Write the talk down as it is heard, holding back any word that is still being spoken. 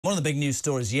One of the big news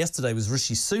stories yesterday was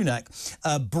Rishi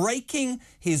Sunak breaking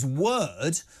his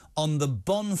word on the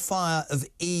bonfire of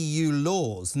EU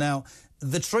laws. Now,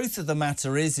 the truth of the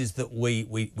matter is that we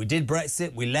did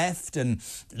Brexit, we left, and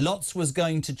lots was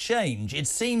going to change. It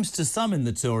seems to some in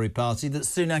the Tory party that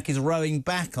Sunak is rowing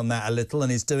back on that a little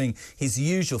and is doing his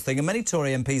usual thing. And many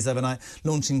Tory MPs overnight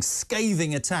launching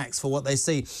scathing attacks for what they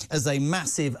see as a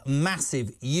massive,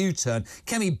 massive U-turn.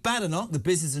 Kemi Badenoch, the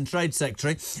Business and Trade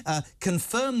Secretary,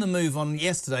 confirmed the move on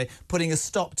yesterday, putting a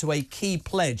stop to a key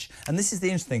pledge. And this is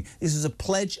the interesting thing. This was a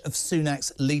pledge of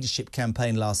Sunak's leadership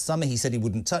campaign last summer. He said he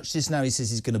wouldn't touch this. Now he says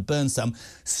he's going to burn some.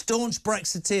 Staunch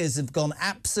Brexiteers have gone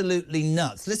absolutely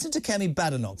nuts. Listen to Kemi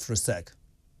Badenoch for a sec.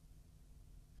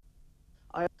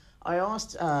 I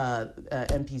asked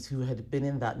MPs who had been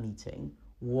in that meeting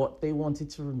what they wanted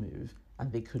to remove, and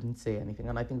they couldn't say anything.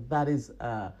 And I think that is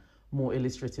more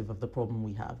illustrative of the problem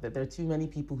we have, that there are too many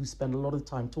people who spend a lot of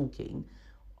time talking.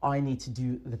 I need to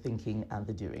do the thinking and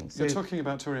the doing. So, you're talking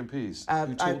about Tory MPs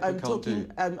who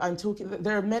I'm talking.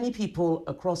 There are many people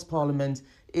across Parliament,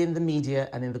 in the media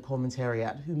and in the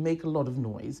commentariat who make a lot of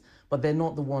noise, but they're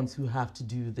not the ones who have to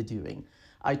do the doing.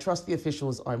 I trust the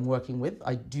officials I'm working with.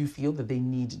 I do feel that they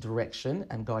need direction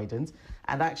and guidance,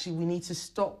 and actually we need to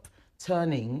stop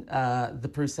turning the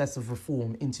process of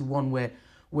reform into one where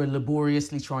we're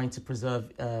laboriously trying to preserve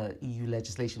EU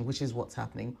legislation, which is what's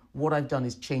happening. What I've done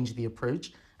is change the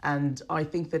approach, and I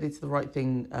think that it's the right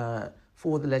thing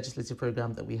for the legislative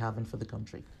programme that we have and for the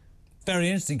country. Very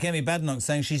interesting. Kemi Badenoch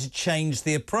saying she should change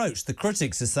the approach. The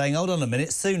critics are saying, hold on a minute,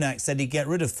 Sunak said he'd get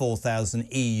rid of 4,000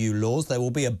 EU laws. There will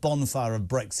be a bonfire of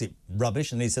Brexit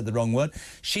rubbish, and he said the wrong word.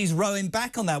 She's rowing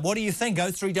back on that. What do you think?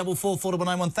 0344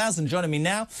 499 1000. Joining me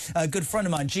now, a good friend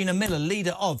of mine, Gina Miller,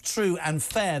 leader of True and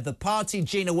Fair, the party.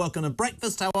 Gina, welcome to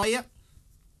breakfast. How are you?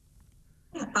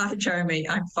 Hi, Jeremy.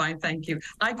 I'm fine, thank you.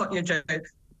 I got your joke.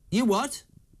 You what?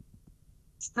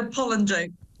 The pollen joke.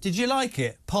 Did you like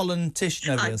it?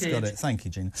 Politician. Nobody else got it. Thank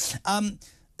you, Gina.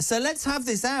 So let's have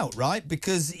this out, right?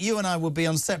 Because you and I will be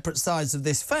on separate sides of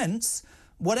this fence.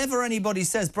 Whatever anybody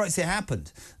says, Brexit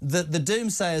happened. The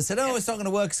doomsayers said, oh, it's not going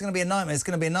to work, it's going to be a nightmare, it's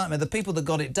going to be a nightmare. The people that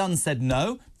got it done said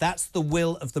no. That's the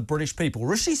will of the British people.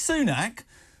 Rishi Sunak,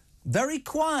 very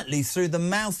quietly through the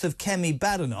mouth of Kemi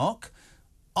Badenoch,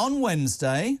 on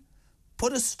Wednesday,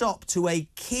 put a stop to a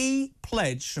key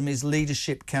pledge from his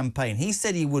leadership campaign. He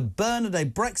said he would burn at a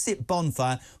Brexit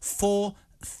bonfire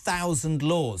 4,000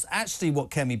 laws. Actually,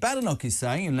 what Kemi Badenoch is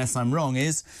saying, unless I'm wrong,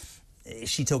 is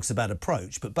she talks about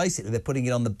approach, but basically they're putting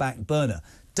it on the back burner.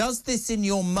 Does this, in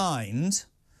your mind,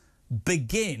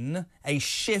 begin a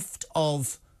shift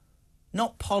of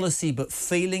not policy but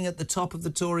feeling at the top of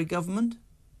the Tory government?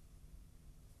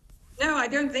 No, I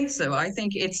don't think so. I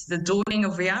think it's the dawning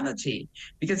of reality,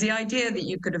 because the idea that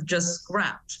you could have just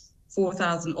scrapped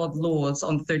 4,000 odd laws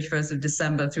on the 31st of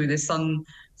December through this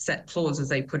sunset clause, as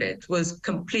they put it, was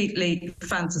completely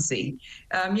fantasy.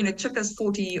 It took us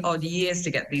 40 odd years to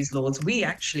get these laws. We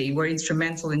actually were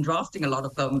instrumental in drafting a lot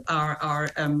of them, our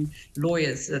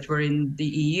lawyers that were in the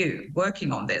EU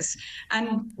working on this.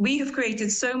 And we have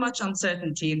created so much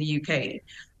uncertainty in the UK.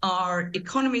 Our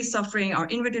economy is suffering, our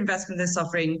inward investment is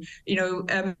suffering,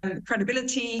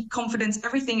 credibility, confidence,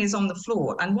 everything is on the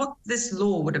floor. And what this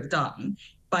law would have done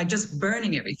by just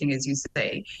burning everything, as you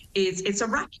say, is it's a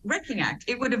wrecking act.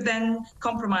 It would have then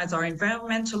compromised our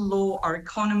environmental law, our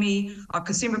economy, our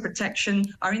consumer protection,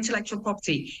 our intellectual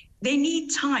property. They need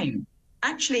time.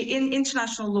 Actually, in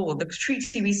international law, the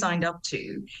treaty we signed up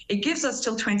to, it gives us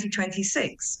till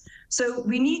 2026. So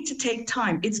we need to take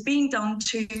time. It's being done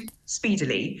too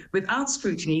speedily, without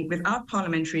scrutiny, without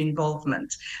parliamentary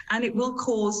involvement, and it will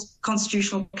cause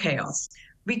constitutional chaos.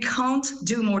 We can't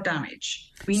do more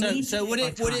damage. So would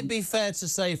it be fair to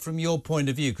say, from your point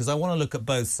of view, because I want to look at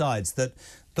both sides, that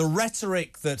the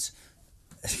rhetoric that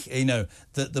the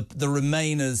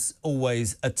Remainers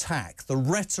always attack, the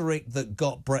rhetoric that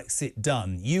got Brexit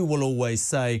done, you will always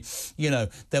say,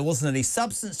 there wasn't any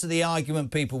substance to the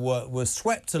argument, people were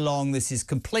swept along, this is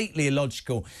completely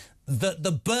illogical.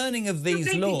 The burning of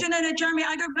these laws... No, Jeremy,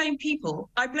 I don't blame people.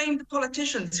 I blame the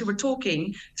politicians who were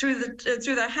talking through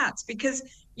their hats, because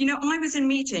I was in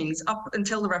meetings up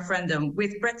until the referendum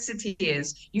with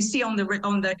Brexiteers you see on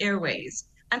the airways.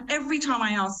 And every time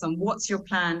I asked them, what's your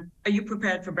plan? Are you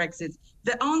prepared for Brexit?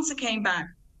 The answer came back,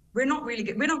 we're not really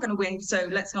good. We're not going to win, so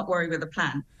let's not worry with the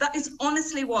plan. That is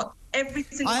honestly what every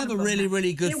single... I have a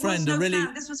really good friend.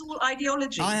 This was all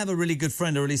ideology. I have a really good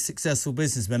friend, a really successful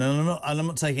businessman, and I'm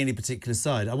not taking any particular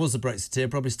side. I was a Brexiteer,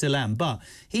 probably still am, but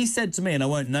he said to me, and I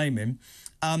won't name him,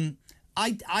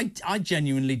 I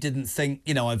genuinely didn't think,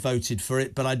 you know, I voted for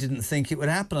it, but I didn't think it would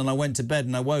happen. And I went to bed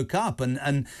and I woke up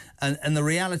and the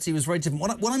reality was very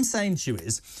different. What I'm saying to you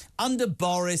is, under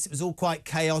Boris, it was all quite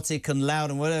chaotic and loud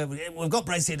and whatever. We've got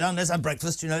Brexit done, let's have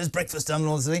breakfast, you know, there's breakfast done and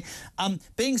all this thing.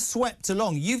 Being swept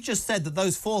along, you've just said that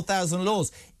those 4,000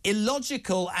 laws,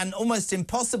 illogical and almost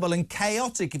impossible and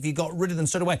chaotic if you got rid of them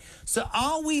straight away. So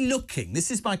are we looking,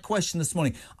 this is my question this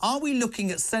morning, are we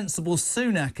looking at sensible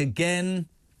Sunak again,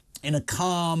 in a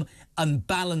calm and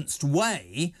balanced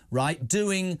way, right,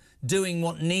 doing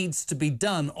what needs to be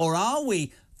done? Or are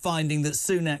we finding that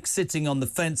Sunak's sitting on the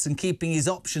fence and keeping his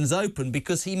options open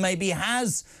because he maybe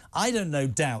has, I don't know,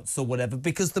 doubts or whatever?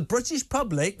 Because the British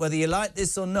public, whether you like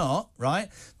this or not, right,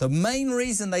 the main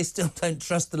reason they still don't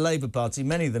trust the Labour Party,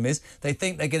 many of them, is they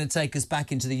think they're going to take us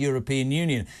back into the European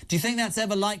Union. Do you think that's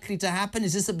ever likely to happen?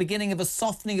 Is this the beginning of a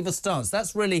softening of a stance?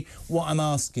 That's really what I'm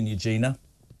asking you, Gina.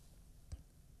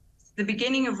 The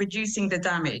beginning of reducing the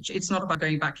damage. It's not about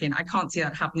going back in. I can't see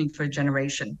that happening for a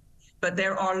generation. But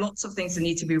there are lots of things that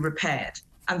need to be repaired.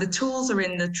 And the tools are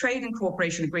in the trade and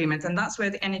cooperation agreement, and that's where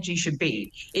the energy should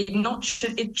be.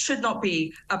 It should not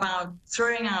be about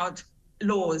throwing out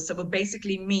laws that will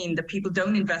basically mean that people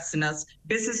don't invest in us,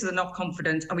 businesses are not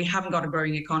confident, and we haven't got a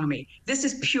growing economy. This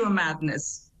is pure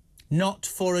madness. Not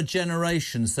for a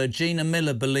generation. So Gina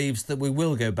Miller believes that we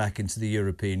will go back into the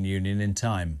European Union in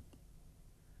time.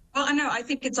 Well, I know. I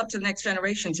think it's up to the next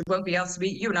generations. It won't be us.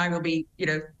 You and I will be, you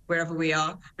know, wherever we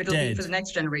are. But it'll be for the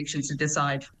next generation to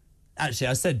decide. Actually,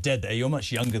 I said dead there. You're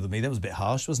much younger than me. That was a bit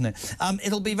harsh, wasn't it?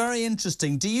 It'll be very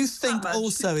interesting. Do you think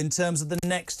also, in terms of the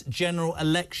next general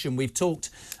election, we've talked...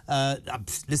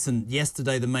 listen,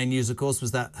 yesterday the main news, of course,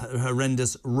 was that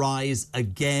horrendous rise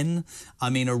again. I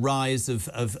mean, a rise of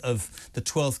the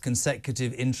 12th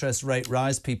consecutive interest rate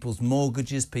rise, people's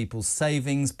mortgages, people's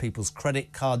savings, people's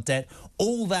credit card debt,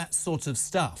 all that sort of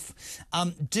stuff.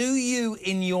 Do you,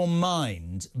 in your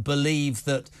mind, believe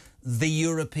that the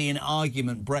European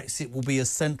argument, Brexit, will be as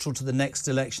central to the next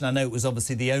election? I know it was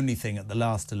obviously the only thing at the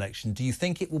last election. Do you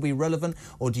think it will be relevant,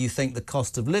 or do you think the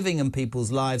cost of living and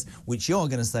people's lives, which you're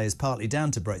going to say is partly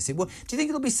down to Brexit, do you think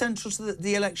it'll be central to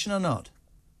the election or not?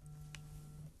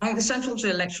 I think the central to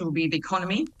the election will be the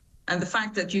economy, and the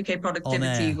fact that UK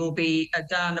productivity will be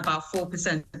down about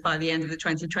 4% by the end of the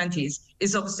 2020s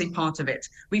is obviously part of it.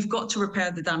 We've got to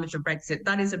repair the damage of Brexit.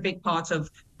 That is a big part of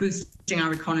boosting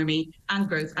our economy and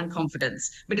growth and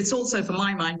confidence. But it's also, for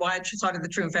my mind, why I started the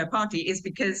True and Fair Party, is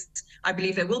because I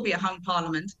believe there will be a hung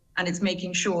parliament, and it's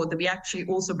making sure that we actually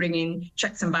also bring in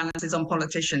checks and balances on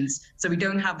politicians, so we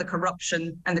don't have the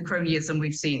corruption and the cronyism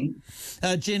we've seen.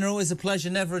 Gina, always a pleasure,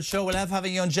 never a chore. We'll have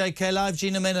having you on JK Live.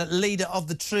 Gina Miller, leader of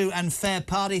the True and Fair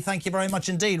Party. Thank you very much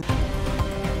indeed.